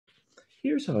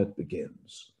Here's how it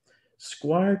begins.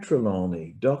 Squire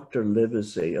Trelawney, Dr.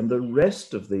 Livesey, and the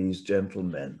rest of these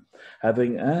gentlemen,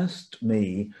 having asked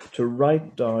me to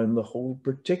write down the whole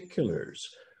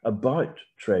particulars about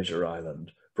Treasure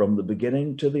Island from the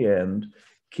beginning to the end,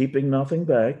 keeping nothing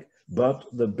back but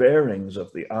the bearings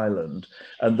of the island,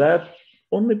 and that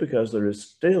only because there is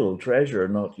still treasure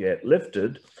not yet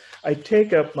lifted, I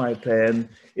take up my pen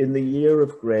in the year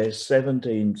of grace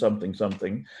 17 something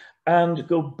something and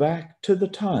go back to the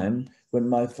time when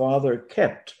my father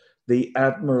kept the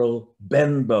Admiral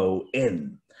Benbow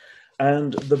Inn,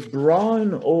 and the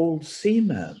brown old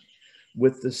seaman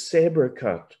with the sabre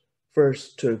cut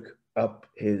first took up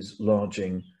his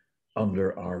lodging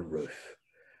under our roof.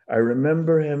 I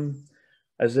remember him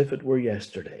as if it were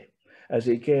yesterday, as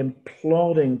he came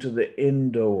plodding to the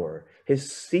inn door,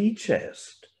 his sea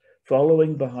chest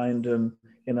following behind him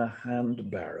in a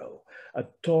hand barrow, a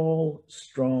tall,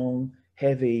 strong,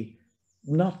 heavy,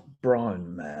 not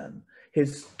brown man,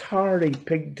 his tarry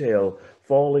pigtail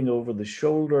falling over the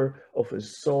shoulder of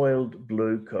his soiled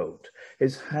blue coat,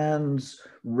 his hands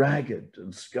ragged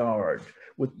and scarred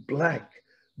with black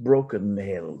broken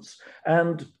nails,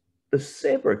 and the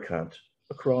sabre cut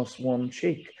across one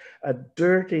cheek, a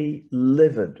dirty,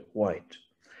 livid white.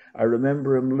 I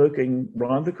remember him looking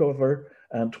round the cover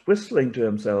and whistling to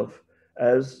himself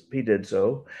as he did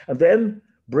so, and then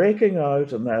breaking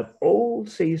out in that old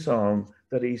sea song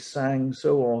that he sang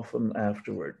so often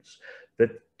afterwards.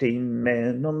 15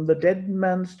 men on the dead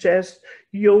man's chest,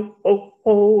 yo ho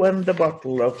ho, and a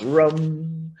bottle of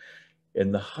rum,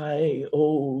 in the high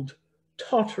old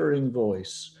tottering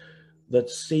voice that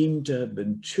seemed to have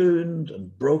been tuned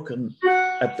and broken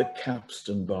at the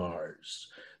capstan bars.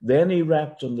 Then he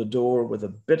rapped on the door with a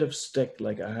bit of stick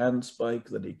like a handspike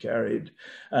that he carried,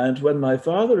 and when my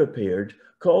father appeared,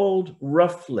 called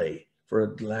roughly for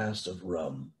a glass of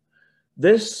rum.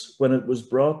 This, when it was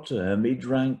brought to him, he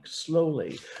drank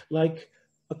slowly, like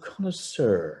a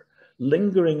connoisseur,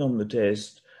 lingering on the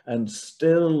taste and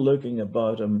still looking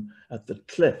about him at the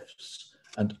cliffs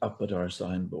and up at our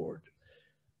signboard.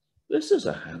 "This is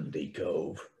a handy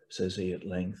cove," says he at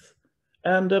length,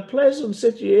 "and a pleasant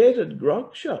situated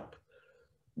grog shop.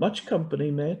 Much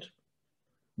company, mate?"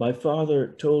 My father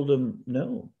told him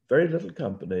no, very little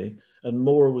company, and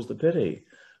more was the pity.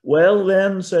 "Well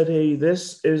then," said he,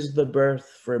 "this is the berth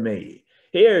for me.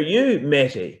 Here, you,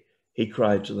 matey," he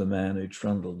cried to the man who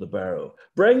trundled the barrow,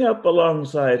 "bring up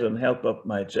alongside and help up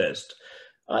my chest.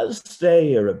 I'll stay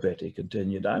here a bit," he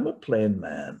continued. "I'm a plain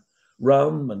man.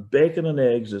 Rum and bacon and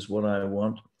eggs is what I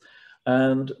want.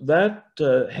 And that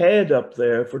head up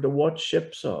there for to watch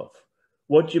ships off.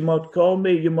 What you might call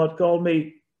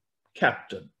me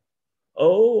captain.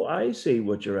 Oh, I see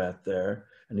what you're at there."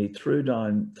 And he threw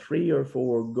down 3 or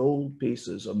 4 gold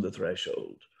pieces on the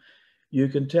threshold. "You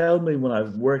can tell me when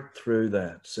I've worked through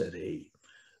that," said he,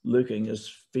 looking as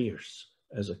fierce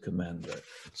as a commander.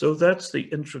 So that's the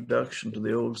introduction to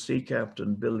the old sea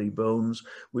captain, Billy Bones.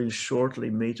 We'll shortly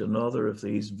meet another of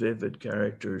these vivid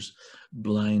characters,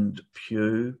 Blind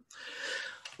Pew.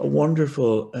 A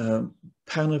wonderful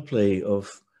panoply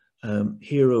of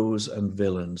heroes and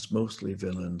villains, mostly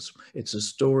villains. It's a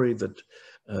story that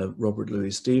Robert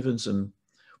Louis Stevenson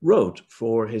wrote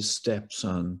for his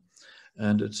stepson.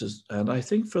 And I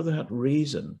think for that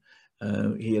reason,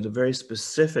 he had a very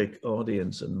specific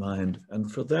audience in mind.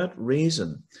 And for that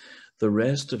reason, the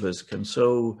rest of us can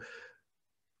so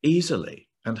easily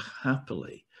and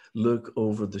happily look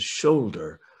over the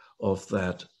shoulder of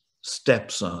that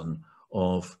stepson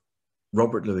of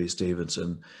Robert Louis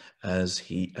Stevenson as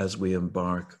we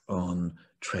embark on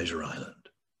Treasure Island.